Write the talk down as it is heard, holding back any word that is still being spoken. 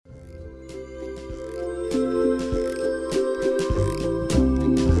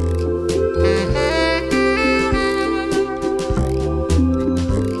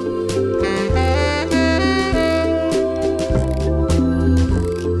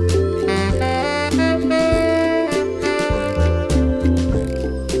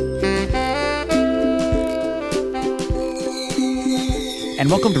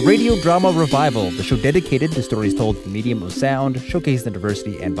welcome to Radio Drama Revival, the show dedicated to stories told through the medium of sound, showcasing the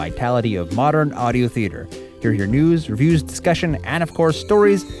diversity and vitality of modern audio theater. Here are your news, reviews, discussion, and of course,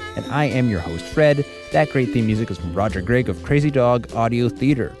 stories, and I am your host, Fred. That great theme music is from Roger Gregg of Crazy Dog Audio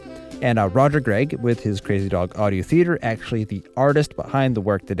Theater. And Roger Gregg, with his Crazy Dog Audio Theater, actually the artist behind the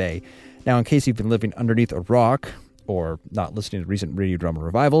work today. Now, in case you've been living underneath a rock, or not listening to recent radio drama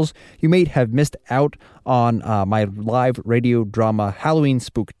revivals, you may have missed out on my live radio drama Halloween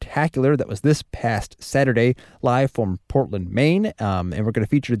Spooktacular that was this past Saturday, live from Portland, Maine, and we're going to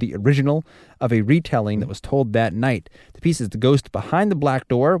feature the original of a retelling that was told that night. The piece is The Ghost Behind the Black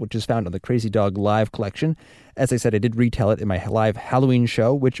Door, which is found on the Crazy Dog Live collection. As I said, I did retell it in my live Halloween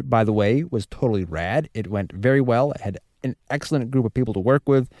show, which, by the way, was totally rad. It went very well. I had an excellent group of people to work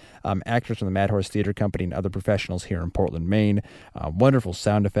with, actors from the Mad Horse Theater Company and other professionals here in Portland, Maine, wonderful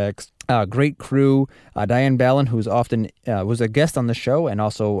sound effects, great crew. Diane Ballin, who's often was a guest on the show and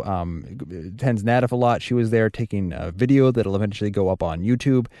also attends NADF a lot, she was there taking a video that'll eventually go up on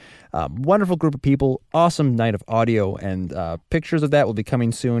YouTube. Wonderful group of people, awesome night of audio, and pictures of that will be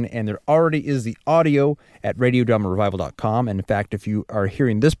coming soon, and there already is the audio at radiodramarevival.com, and in fact, if you are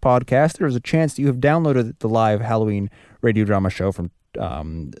hearing this podcast, there's a chance that you have downloaded the live Halloween radio drama show from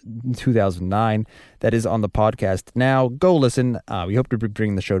 2009 that is on the podcast now. Go listen. We hope to be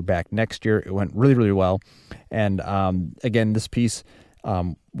bringing the show back next year. It went really, really well, and again, this piece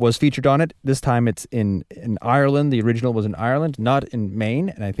was featured on it. This time it's in Ireland. The original was in Ireland, not in Maine,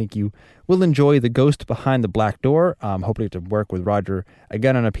 and I think you will enjoy The Ghost Behind the Black Door. Hopefully to work with Roger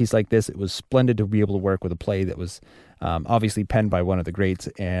again on a piece like this. It was splendid to be able to work with a play that was obviously penned by one of the greats,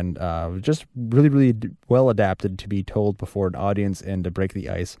 and just really, really well adapted to be told before an audience and to break the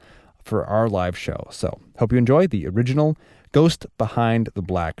ice for our live show. So hope you enjoy the original Ghost Behind the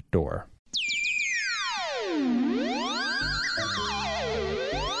Black Door.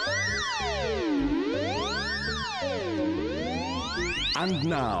 And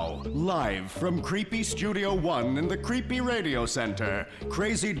now, live from Creepy Studio One in the Creepy Radio Center,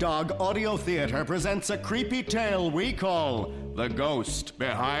 Crazy Dog Audio Theater presents a creepy tale we call The Ghost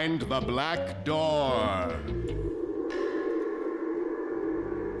Behind the Black Door.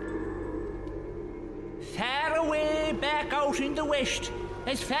 Far away back out in the west,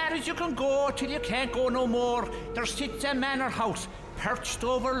 as far as you can go till you can't go no more, there sits a manor house perched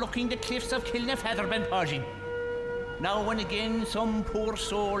overlooking the cliffs of Kilnafeatherbenpodging. Now and again, some poor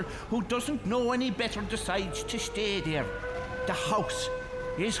soul who doesn't know any better decides to stay there. The house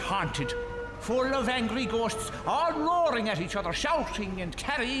is haunted, full of angry ghosts, all roaring at each other, shouting and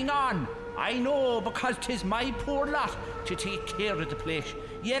carrying on. I know, because 'tis my poor lot to take care of the place.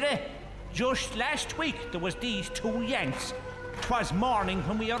 Yet, just last week there was these two Yanks. 'Twas morning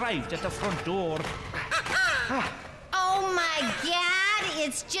when we arrived at the front door. Oh my God!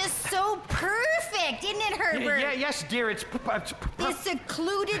 It's just so perfect, isn't it, Herbert? Yes, dear, it's This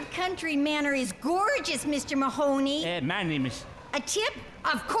secluded country manor is gorgeous, Mr. Mahoney. Manny, miss. A tip?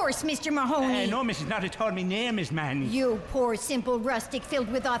 Of course, Mr. Mahoney. No, missus, not at all. My name is Manny. You poor, simple rustic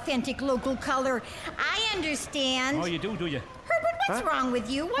filled with authentic local color. I understand. Oh, you do you? Herbert, what's wrong with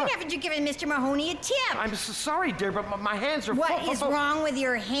you? Why haven't you given Mr. Mahoney a tip? I'm sorry, dear, but my hands are What is wrong with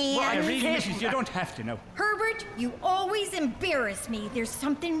your hands? Really, missus, you don't have to know. Herbert, you always embarrass me. There's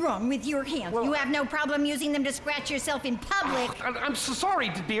something wrong with your hands. You have no problem using them to scratch yourself in public. I'm sorry,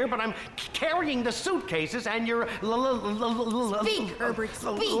 dear, but I'm carrying the suitcases and your Speak, Herbert,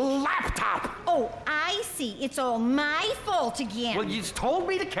 speak. Laptop. Oh, I see. It's all my fault again. Well, you told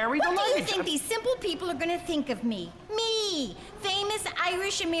me to carry the What luggage. do you think these simple people are going to think of me? Me, famous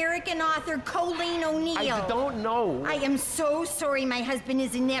Irish-American author Colleen O'Neill. I don't know. I am so sorry my husband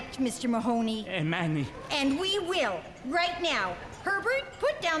is inept, Mr. Mahoney. Manny. And we will, right now. Herbert,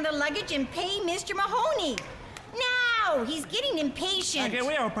 put down the luggage and pay Mr. Mahoney. Now! He's getting impatient. Okay,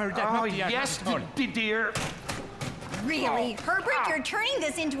 wait, Oh, yes, dear. Really? Herbert, you're turning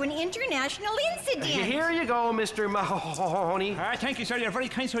this into an international incident. Here you go, Mr. Mahoney. Thank you, sir. You're very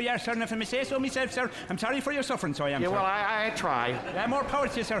kind, so you are, sir. And if I may say so myself, sir, I'm sorry for your suffering, so I am, Yeah, sir. well, I try. More power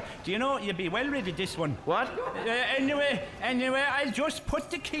to you, sir. Do you know, you'd be well rid of this one. What? Anyway, I'll just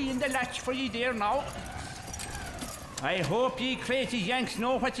put the key in the latch for you there now. I hope ye crazy Yanks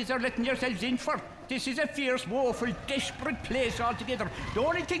know what yous are letting yourselves in for. This is a fierce, woeful, desperate place altogether. The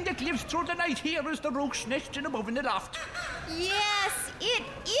only thing that lives through the night here is the rook's nesting above in the loft. Yes, it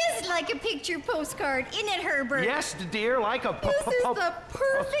is like a picture postcard, isn't it, Herbert? Yes, dear, like a This is the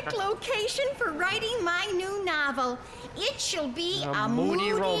perfect location for writing my new novel. It shall be a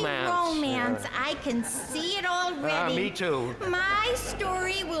moody romance. I can see it already. Me too. My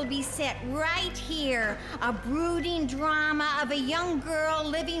story will be set right here. A brooding drama of a young girl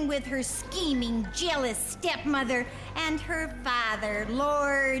living with her scheming, jealous stepmother and her father,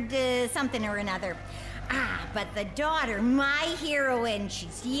 Lord something or another. But the daughter, my heroine,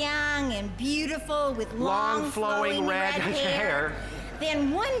 she's young and beautiful with long flowing red hair.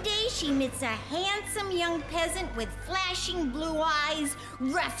 Then one day she meets a handsome young peasant with flashing blue eyes,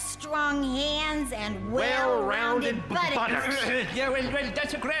 rough, strong hands, and well-rounded buttocks. Yeah, well,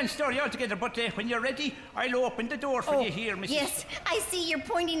 that's a grand story altogether, but when you're ready, I'll open the door for you here, Mrs. Yes, I see you're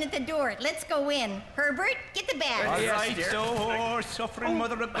pointing at the door. Let's go in. Herbert, get the bag. All right, so, suffering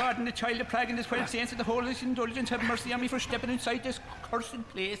mother of God and the child of plague and the 12 saints of the holiest indulgence, have mercy on me for stepping inside this cursed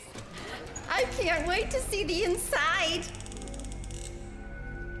place. I can't wait to see the inside.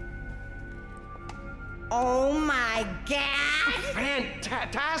 Oh my God!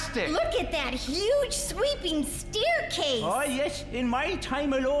 Fantastic! Look at that huge sweeping staircase! Oh yes, in my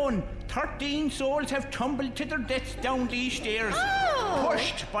time alone, 13 souls have tumbled to their deaths down these stairs. Oh.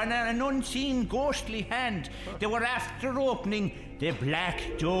 Pushed by an unseen ghostly hand. They were after opening the black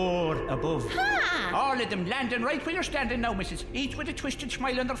door above. Huh. All of them landing right where you're standing now, Mrs. Each with a twisted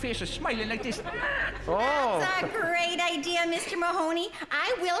smile on their faces, smiling like this. That's a great idea, Mr. Mahoney.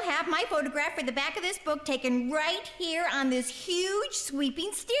 I will have my photograph for the back of this book taken right here on this huge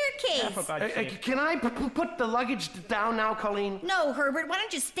sweeping staircase. For God's sake. Can I put the luggage down now, Colleen? No, Herbert, why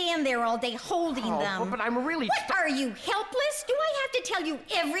don't you stand there all day holding them? But I'm really... What, are you helpless? Do I have to tell you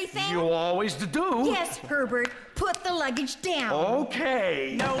everything? You always do. Yes, Herbert, put the luggage down.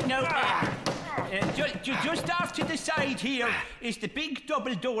 Okay. No. Just off to the side here is the big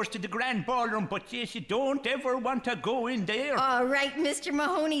double doors to the grand ballroom, but yes, you don't ever want to go in there. All right, Mr.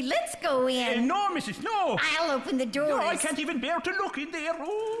 Mahoney, let's go in. No, Mrs., no. I'll open the doors. No, I can't even bear to look in there.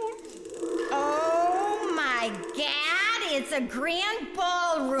 Oh, my God, it's a grand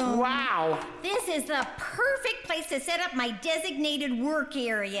ballroom. Wow. This is the perfect place to set up my designated work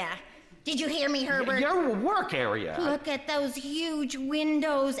area. Did you hear me, Herbert? Your work area. Look at those huge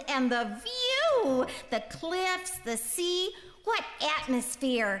windows and the view. The cliffs, the sea. What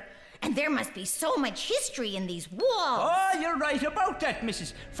atmosphere. And there must be so much history in these walls. Oh, you're right about that,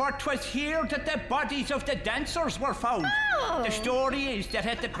 Mrs. For 'twas here that the bodies of the dancers were found. Oh. The story is that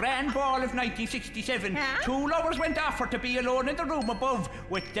at the Grand Ball of 1967, two lovers went off for to be alone in the room above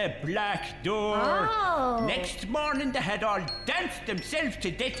with the black door. Oh. Next morning, they had all danced themselves to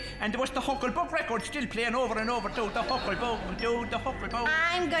death, and there was the Hucklebug record still playing over and over. Do the Hucklebug, do the Hucklebug.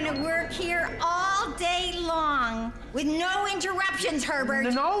 I'm gonna work here all day long with no interruptions,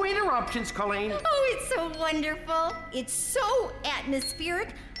 Herbert. No interruptions, Colleen. Oh, it's so wonderful. It's so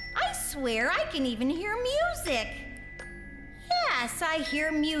atmospheric. I swear I can even hear music. Yes, I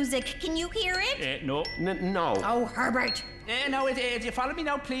hear music. Can you hear it? No. No. Oh, Herbert. Now, if you follow me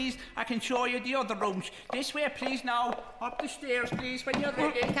now, please, I can show you the other rooms. This way, please, now. Up the stairs, please, when you're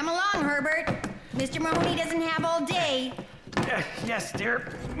ready. Come along, Herbert. Mr. Mahoney doesn't have all day. Yes,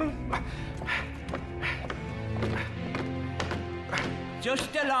 dear.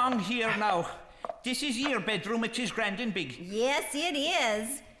 Just along here now. This is your bedroom, it is grand and big. Yes, it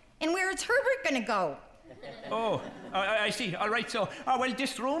is. And where is Herbert gonna go? Oh, I see. All right, so, well,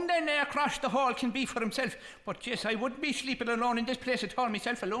 this room then across the hall can be for himself. But yes, I wouldn't be sleeping alone in this place at all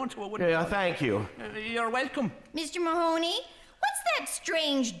myself alone, so I wouldn't. Yeah, thank you. You're welcome. Mr. Mahoney, what's that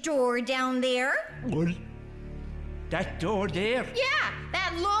strange door down there? What? That door there? Yeah,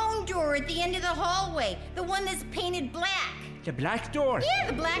 that lone door at the end of the hallway. The one that's painted black. The black door? Yeah,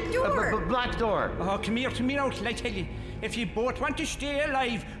 the black door. Black door. Oh, come here to me now till I tell you. If you both want to stay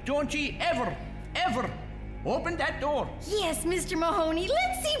alive, don't you ever open that door. Yes, Mr. Mahoney,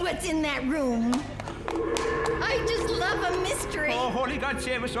 let's see what's in that room. I just love a mystery. Oh, holy God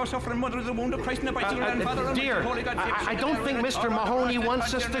save us, O suffering mother of the wound of Christ and the bicycle grandfather. Dear, Holy God save us. I don't think Mr. Mahoney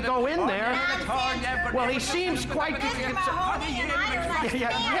wants us to go in there. Nonsense. Well, he seems quite... Mr. Mahoney and I are like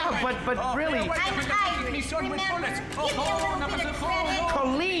Yeah, but really... I'm Irish, remember? Give me a little bit of credit.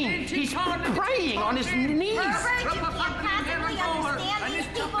 Colleen, he's praying on his knees. Herbert, you can't possibly understand these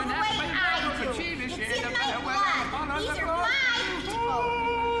people the way I do. It's in my blood. These are my people.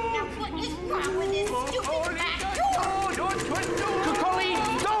 Now what is wrong with this stupid back door? Don't. Colleen,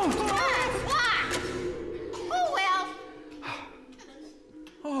 don't! What? Oh, well.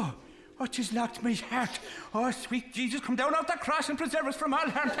 Oh, 'tis locked, my heart. Oh, sweet Jesus, come down off the cross and preserve us from all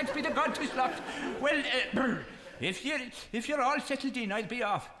harm. Thanks be to God, 'tis locked. Well, if you're all settled in, I'll be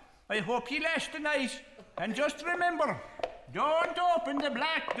off. I hope you last the night. And just remember, don't open the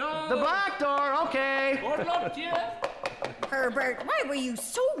black door. The black door, okay. Good luck to you. Herbert, why were you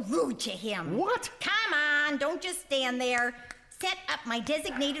so rude to him? What? Come on, don't just stand there. Set up my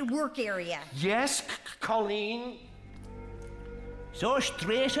designated work area. Yes, Colleen. So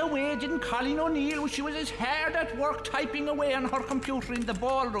straight away didn't Colleen O'Neill, she was as hard at work typing away on her computer in the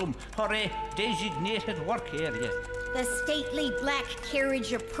ballroom, her designated work area. The stately black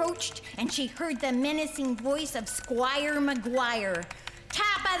carriage approached, and she heard the menacing voice of Squire Maguire.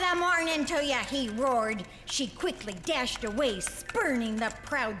 "Top of the morning to you," he roared. She quickly dashed away, spurning the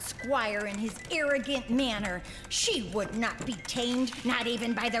proud squire in his arrogant manner. She would not be tamed, not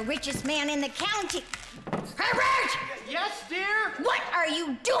even by the richest man in the county. Herbert! Yes, dear? What are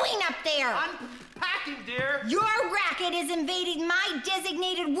you doing up there? Unpacking, dear. Your racket is invading my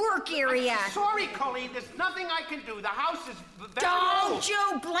designated work area. Sorry, Colleen, there's nothing I can do. The house is very Don't old.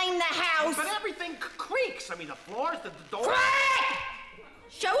 you blame the house. But everything creaks. I mean, the floors, the doors. Quick!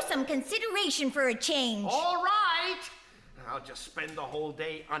 Show some consideration for a change. All right. I'll just spend the whole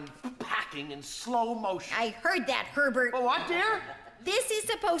day unpacking in slow motion. I heard that, Herbert. Oh, what, dear? This is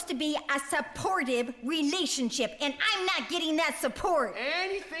supposed to be a supportive relationship, and I'm not getting that support.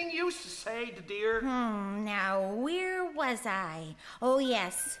 Anything you say, dear. Now, where was I? Oh,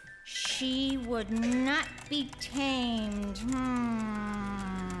 yes. She would not be tamed.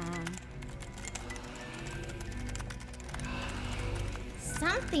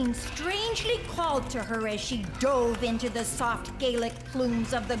 Something strangely called to her as she dove into the soft Gaelic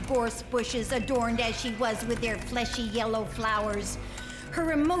plumes of the gorse bushes, adorned as she was with their fleshy yellow flowers.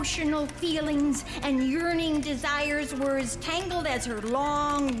 Her emotional feelings and yearning desires were as tangled as her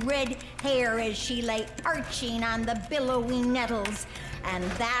long red hair as she lay arching on the billowy nettles. And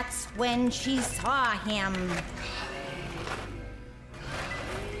that's when she saw him.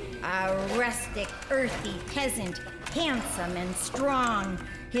 A rustic, earthy peasant, handsome and strong,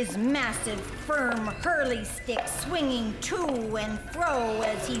 his massive, firm hurley stick swinging to and fro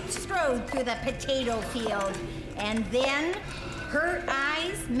as he strode through the potato field. And then her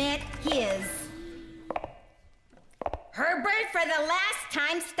eyes met his. Herbert, for the last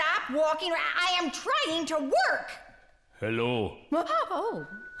time, stop walking. I am trying to work. Hello. Oh.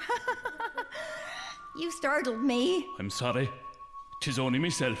 You startled me. I'm sorry. 'Tis only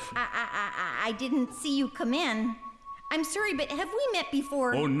myself. I didn't see you come in. I'm sorry, but have we met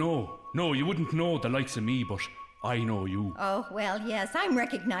before? Oh, no. No, you wouldn't know the likes of me, but I know you. Oh, well, yes, I'm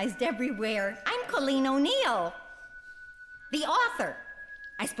recognized everywhere. I'm Colleen O'Neill, the author.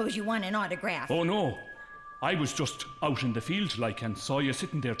 I suppose you want an autograph. Oh, no. I was just out in the field, and saw you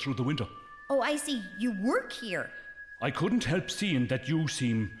sitting there through the window. Oh, I see. You work here. I couldn't help seeing that you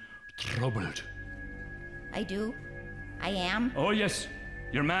seem troubled. I do. I am. Oh, yes.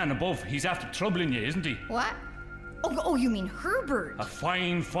 Your man above, he's after troubling you, isn't he? What? Oh, you mean Herbert? A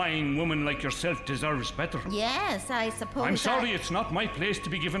fine, fine woman like yourself deserves better. Yes, I suppose. I'm sorry, it's not my place to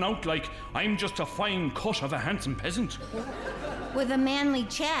be given out like I'm just a fine cut of a handsome peasant. With a manly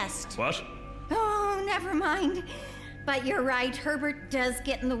chest. What? Oh, never mind. But you're right, Herbert does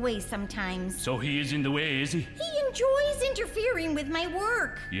get in the way sometimes. So he is in the way, is he? He enjoys interfering with my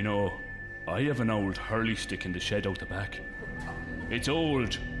work. You know, I have an old hurley stick in the shed out the back. It's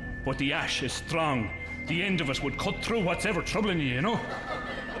old, but the ash is strong. The end of it would cut through what's ever troubling you, you know?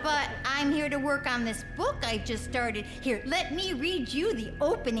 But I'm here to work on this book I just started. Here, let me read you the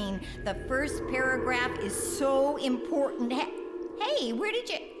opening. The first paragraph is so important. Hey, where did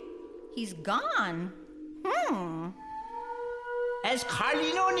you... He's gone. As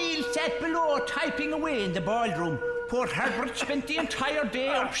Colleen O'Neill sat below typing away in the ballroom, poor Herbert spent the entire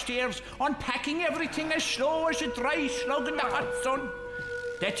day upstairs unpacking everything as slow as a dry slug in the hot sun.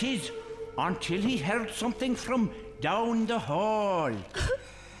 That is, until he heard something from down the hall.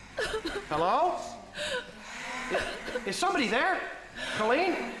 Hello? Is somebody there?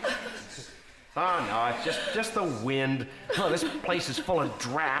 Colleen? Oh, no, it's just the wind. Oh, this place is full of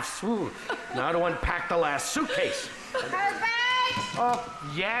drafts. Now to unpack the last suitcase. Herbert! Oh,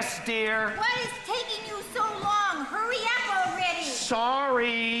 yes, dear. What is taking you so long? Hurry up already!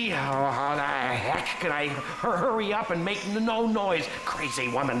 Sorry. Oh, how the heck can I hurry up and make no noise, crazy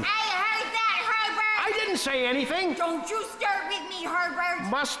woman? I heard that, Herbert! I didn't say anything. Don't you start with me, Herbert!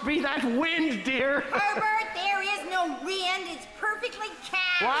 Must be that wind, dear. Herbert, there is no wind. It's perfectly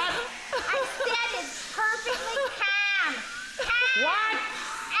calm. What? I said it's perfectly calm. Calm. What?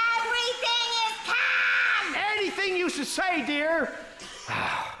 Everything is calm. Anything you should say, dear.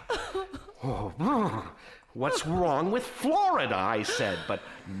 What's wrong with Florida, I said. But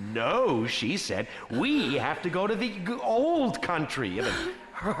no, she said, we have to go to the old country. I mean,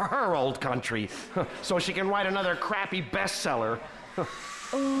 her old country. So she can write another crappy bestseller.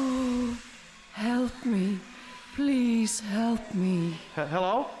 Oh, help me. Please help me.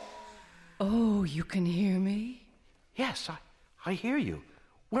 Hello? Oh, you can hear me? Yes, I hear you.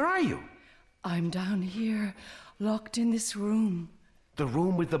 Where are you? I'm down here, locked in this room. The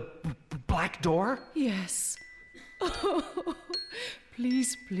room with the black door? Yes. Oh,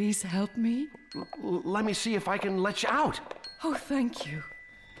 please, please help me. Let me see if I can let you out. Oh, thank you.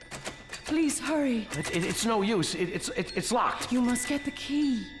 Please hurry. It's no use. It's locked. You must get the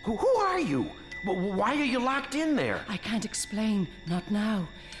key. Who are you? Why are you locked in there? I can't explain. Not now.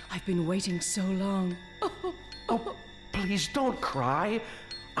 I've been waiting so long. Oh, please don't cry.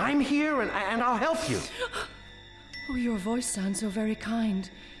 I'm here and I'll help you. Oh, your voice sounds so very kind.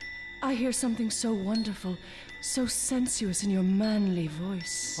 I hear something so wonderful, so sensuous in your manly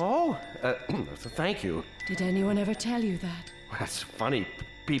voice. Oh, thank you. Did anyone ever tell you that? That's funny.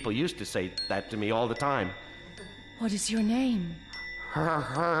 People used to say that to me all the time. What is your name?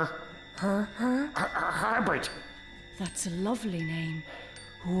 Herbert. That's a lovely name.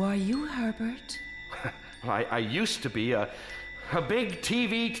 Who are you, Herbert? I used to be a big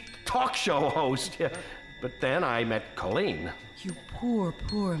TV talk show host, but then I met Colleen. You poor,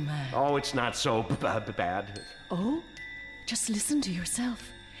 poor man. Oh, it's not so bad. Oh? Just listen to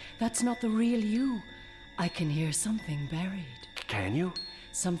yourself. That's not the real you. I can hear something buried. Can you?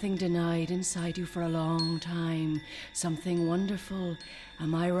 Something denied inside you for a long time. Something wonderful.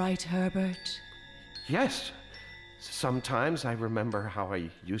 Am I right, Herbert? Yes. Sometimes I remember how I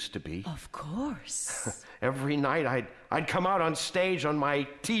used to be. Of course. Every night I'd come out on stage on my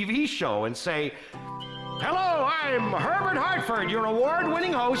TV show and say, "Hello, I'm Herbert Hartford, your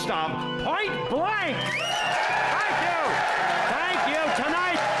award-winning host of Point Blank." Thank you. Thank you.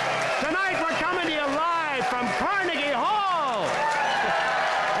 Tonight we're coming to you live from Carnegie Hall.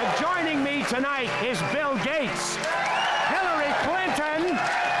 And joining me tonight is Bill Gates, Hillary Clinton,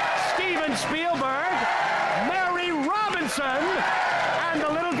 Steven Spielberg, Mary Robinson, and the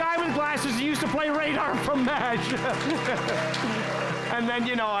little guy with glasses who used to play Radar from MASH. And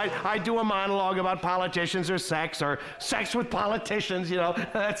then, I do a monologue about politicians or sex with politicians,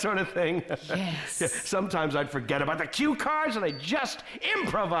 that sort of thing. Yes. Sometimes I'd forget about the cue cards and I'd just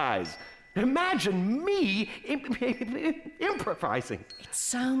improvise. Imagine me improvising. It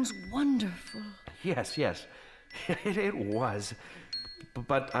sounds wonderful. Yes. It was.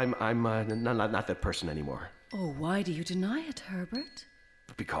 But I'm not that person anymore. Oh, why do you deny it, Herbert?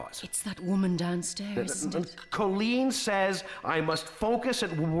 Because. It's that woman downstairs, isn't it? Colleen says I must focus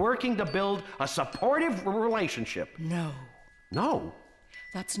at working to build a supportive relationship. No. No?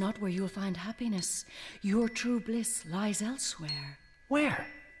 That's not where you'll find happiness. Your true bliss lies elsewhere. Where?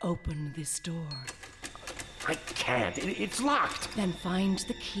 Open this door. I can't. It's locked. Then find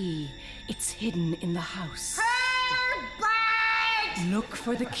the key. It's hidden in the house. Herbert! Look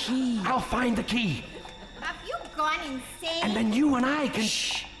for the key. I'll find the key. Have you gone insane? And then you and I can...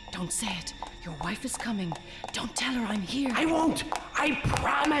 Shh! Don't say it. Your wife is coming. Don't tell her I'm here. I won't. I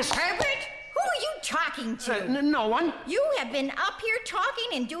promise. Herbert? Who are you talking to? No one. You have been up here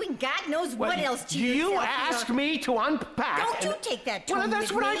talking and doing God knows what else to yourself. You asked me to unpack. Don't you take that tone Well,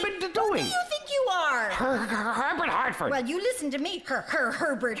 that's with what me. I've been doing. Who do you think you are? Herbert Hartford. Well, you listen to me,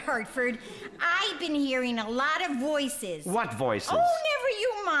 Herbert Hartford. I've been hearing a lot of voices. What voices? Oh, never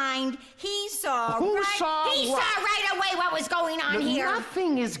you mind. He saw Who right... saw He what? saw right away what was going on here.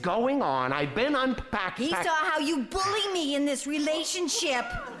 Nothing is going on. I've been unpacking. He saw how you bully me in this relationship.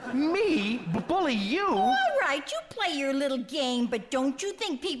 Me? Bully you? All right, you play your little game, but don't you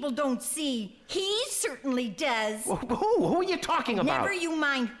think people don't see? He certainly does. Who are you talking about? Never you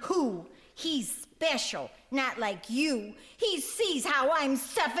mind who. He's special, not like you. He sees how I'm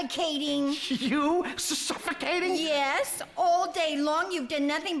suffocating. You? Suffocating? Yes, all day long you've done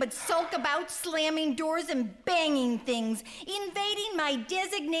nothing but sulk about, slamming doors and banging things, invading my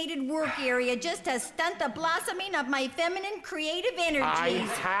designated work area just to stunt the blossoming of my feminine creative energies. I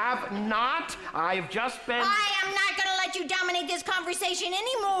have not. I've just been... I am not going to let you dominate this conversation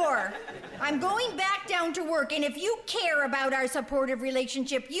anymore. I'm going back down to work, and if you care about our supportive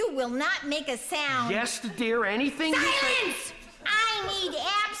relationship, you will not make a sound. Yes, dear, anything you say... Silence! I need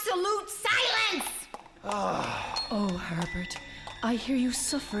absolute silence! Oh, Herbert, I hear you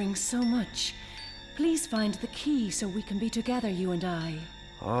suffering so much. Please find the key so we can be together, you and I.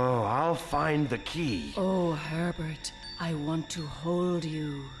 Oh, I'll find the key. Oh, Herbert, I want to hold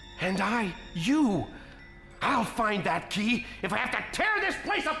you. And you. I'll find that key if I have to tear this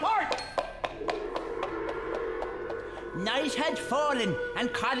place apart. Night had fallen,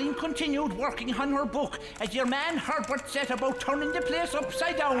 and Colleen continued working on her book as your man Herbert set about turning the place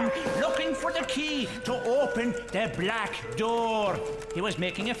upside down, looking for the key to open the black door. He was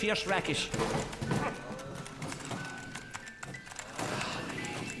making a fierce racket.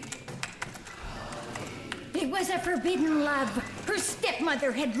 It was a forbidden love. Her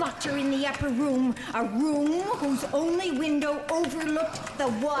stepmother had locked her in the upper room, a room whose only window overlooked the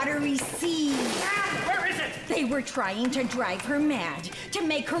watery sea. Where is it? They were trying to drive her mad, to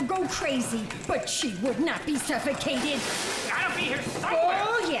make her go crazy, but she would not be suffocated. Gotta be here somewhere.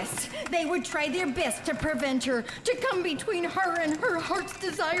 Oh, yes. They would try their best to prevent her, to come between her and her heart's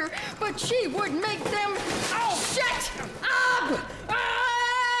desire, but she would make them... Shut up!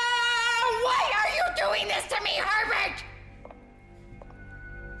 Why are you doing this to me, Herbert?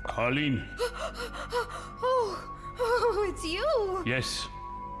 Colleen. Oh, it's you. Yes,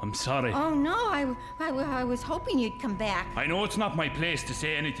 I'm sorry. Oh, no, I was hoping you'd come back. I know it's not my place to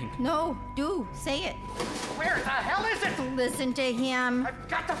say anything. No, do, say it. Where the hell is it? Listen to him. I've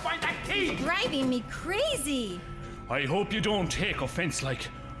got to find that key. Driving me crazy. I hope you don't take offense,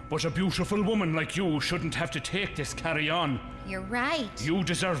 but a beautiful woman like you shouldn't have to take this carry on. You're right. You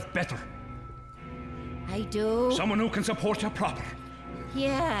deserve better. I do. Someone who can support you proper.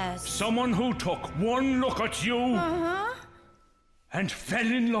 Yes. Someone who took one look at you and fell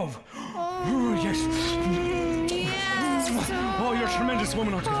in love. Oh, yes. Yes. Oh, you're a tremendous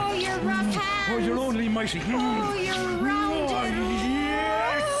woman, aren't you? Oh, you're rough hands. Oh, you're only mighty. Oh, you're rounded. Oh,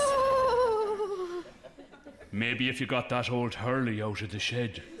 yes. Oh. Maybe if you got that old Hurley out of the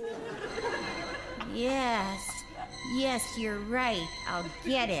shed. Yes. Yes, you're right. I'll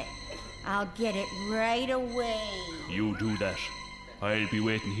get it. I'll get it right away. You do that. I'll be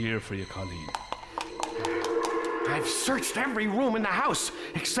waiting here for you, Colleen. I've searched every room in the house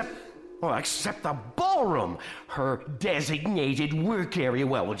except the ballroom, her designated work area.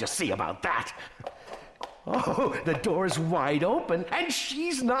 Well, we'll just see about that. Oh, the door's wide open and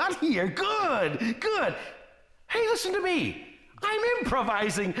she's not here. Good, good. Hey, listen to me. I'm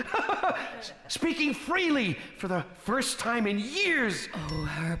improvising. Speaking freely for the first time in years. Oh,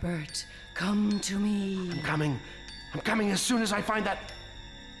 Herbert, come to me. I'm coming as soon as I find that...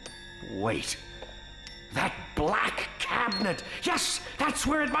 Wait. That black cabinet. Yes, that's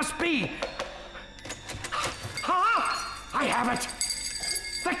where it must be. I have it.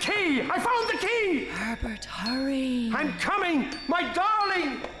 The key. I found the key. Herbert, hurry. I'm coming, my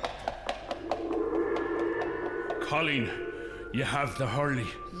darling. Colleen, you have the Hurley.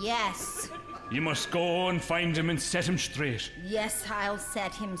 Yes. You must go and find him and set him straight. Yes, I'll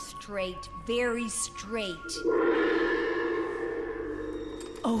set him straight. Very straight.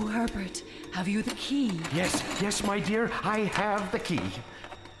 Oh, Herbert, have you the key? Yes, my dear, I have the key.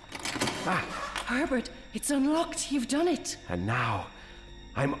 Herbert, it's unlocked. You've done it. And now,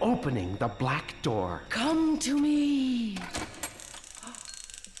 I'm opening the black door. Come to me.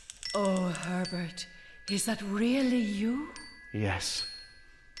 Oh, Herbert, is that really you? Yes,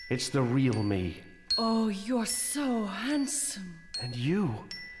 it's the real me. Oh, you're so handsome. And you're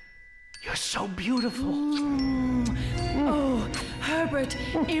so beautiful. Oh, Herbert,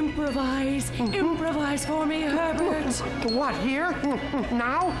 improvise. Improvise for me, Herbert. What, here?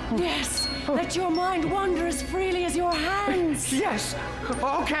 Now? Yes, let your mind wander as freely as your hands. Yes,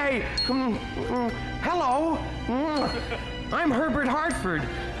 okay. Hello. I'm Herbert Hartford,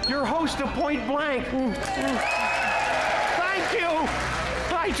 your host of Point Blank. Thank you.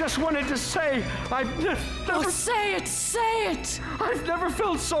 I just wanted to say I've never... Oh, say it. I've never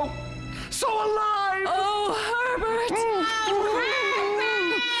felt so alive. Oh, Herbert.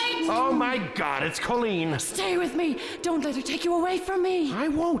 Oh, my God, it's Colleen. Stay with me. Don't let her take you away from me. I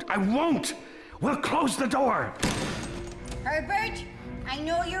won't. We'll close the door. Herbert, I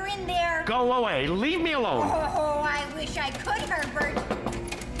know you're in there. Go away. Leave me alone. Oh, I wish I could, Herbert.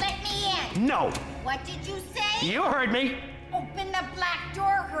 Let me in. No. What did you say? You heard me. Open the black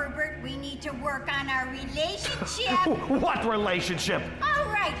door, Herbert. We need to work on our relationship. What relationship? All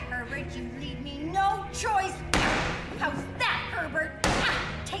right, Herbert, you leave me no choice. How's that, Herbert?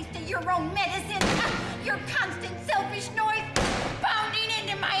 Taste of your own medicine. Your constant selfish noise pounding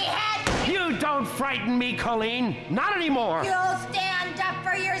into my head. You don't frighten me, Colleen. Not anymore. You'll stand up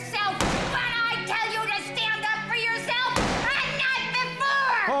for yourself when I tell you to stand up for yourself and not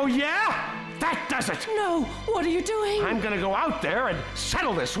before. Oh, yeah? That does it. No, what are you doing? I'm gonna go out there and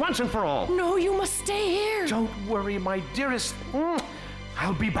settle this once and for all. No, you must stay here. Don't worry, my dearest.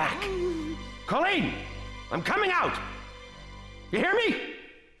 I'll be back. Colleen, I'm coming out. You hear me?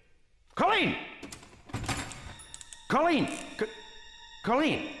 Colleen. Colleen.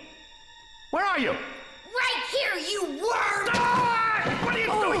 Where are you? Right here, you worm! Ah! What are you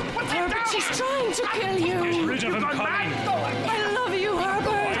doing? What's Herbert, it she's trying to kill you. Get rid of him, Colleen. I love you,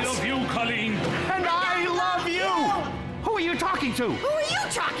 Herbert. I love you, Colleen. And I love you! Who are you talking to? Who are you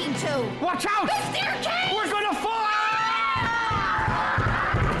talking to? Watch out! The staircase! We're gonna fall!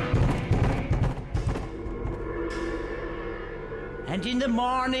 And in the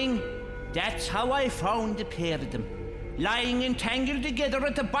morning, that's how I found the pair of them. Lying entangled together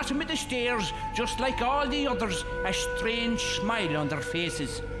at the bottom of the stairs, just like all the others, a strange smile on their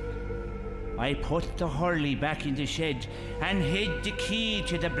faces. I put the Hurley back in the shed and hid the key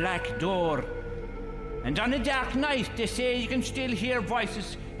to the black door. And on a dark night, they say you can still hear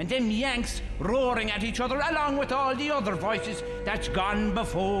voices and them Yanks roaring at each other along with all the other voices that's gone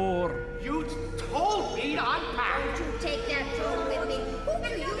before. You told me to unpack. Don't you take that tone with me. Who do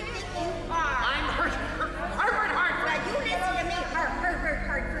you think you are? I'm Herbert Hartford. Now you listen to me, Herbert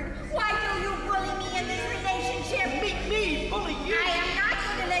Hartford. Why do you bully me in this relationship? Me bully you. I am not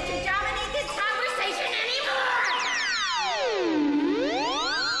going to let you dominate this conversation anymore!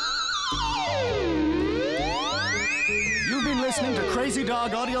 You've been listening to Crazy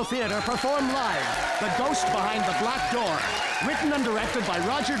Dog Audio Theater perform live The Ghost Behind the Black Door. Written and directed by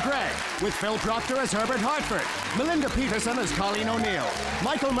Roger Gregg, with Phil Proctor as Herbert Hartford, Melinda Peterson as Colleen O'Neill,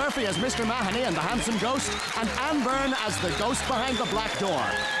 Michael Murphy as Mr. Mahoney and the Handsome Ghost, and Anne Byrne as the Ghost Behind the Black Door.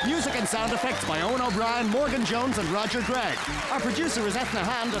 Music and sound effects by Owen O'Brien, Morgan Jones, and Roger Gregg. Our producer is Ethna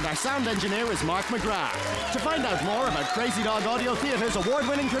Hand, and our sound engineer is Mark McGrath. To find out more about Crazy Dog Audio Theater's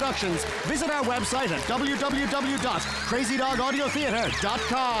award-winning productions, visit our website at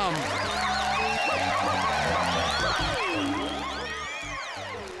www.crazydogaudiotheater.com.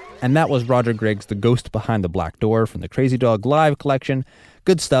 And that was Roger Gregg's The Ghost Behind the Black Door from the Crazy Dog Live collection.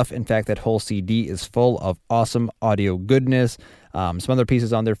 Good stuff. In fact, that whole CD is full of awesome audio goodness. Some other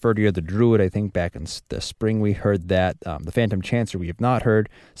pieces on there, Ferdier the Druid, I think back in the spring we heard that. The Phantom Chancer we have not heard.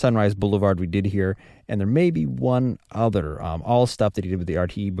 Sunrise Boulevard we did hear. And there may be one other. All stuff that he did with the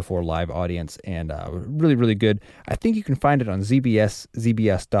RTE before live audience. And really, really good. I think you can find it on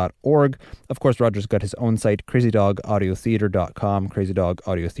zbs.org. Of course, Roger's got his own site, crazydogaudiotheater.com,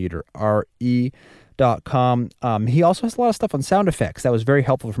 crazydogaudiotheater.com. He also has a lot of stuff on sound effects. That was very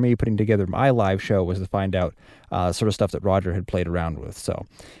helpful for me putting together my live show, was to find out sort of stuff that Roger had played around with. So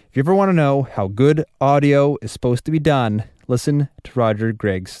if you ever want to know how good audio is supposed to be done, listen to Roger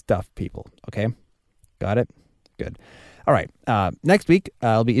Gregg's stuff, people. Okay? Got it? Good. All right. Next week,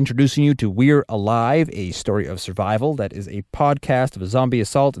 I'll be introducing you to We're Alive, a story of survival. That is a podcast of a zombie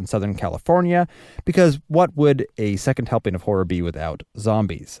assault in Southern California. Because what would a second helping of horror be without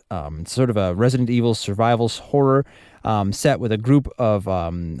zombies? It's sort of a Resident Evil survival horror set with a group of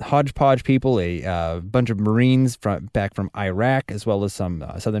hodgepodge people, a bunch of Marines back from Iraq, as well as some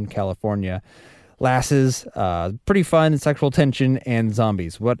Southern California lasses, pretty fun, sexual tension, and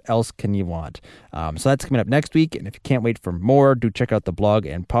zombies. What else can you want? So that's coming up next week, and if you can't wait for more, do check out the blog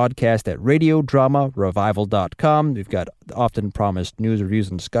and podcast at radiodramarevival.com. We've got the often promised news, reviews,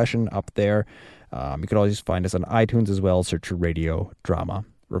 and discussion up there. You can always find us on iTunes as well. Search for Radio Drama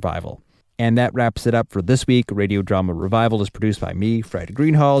Revival. And that wraps it up for this week. Radio Drama Revival is produced by me, Fred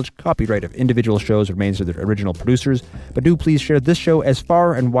Greenhalgh. Copyright of individual shows remains to their original producers, but do please share this show as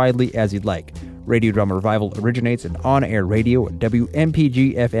far and widely as you'd like. Radio Drama Revival originates in on-air radio at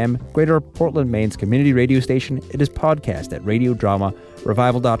WMPG-FM, Greater Portland, Maine's community radio station. It is podcast at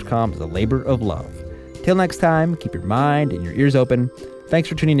radiodramarevival.com as a labor of love. Till next time, keep your mind and your ears open. Thanks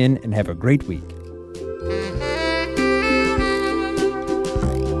for tuning in, and have a great week.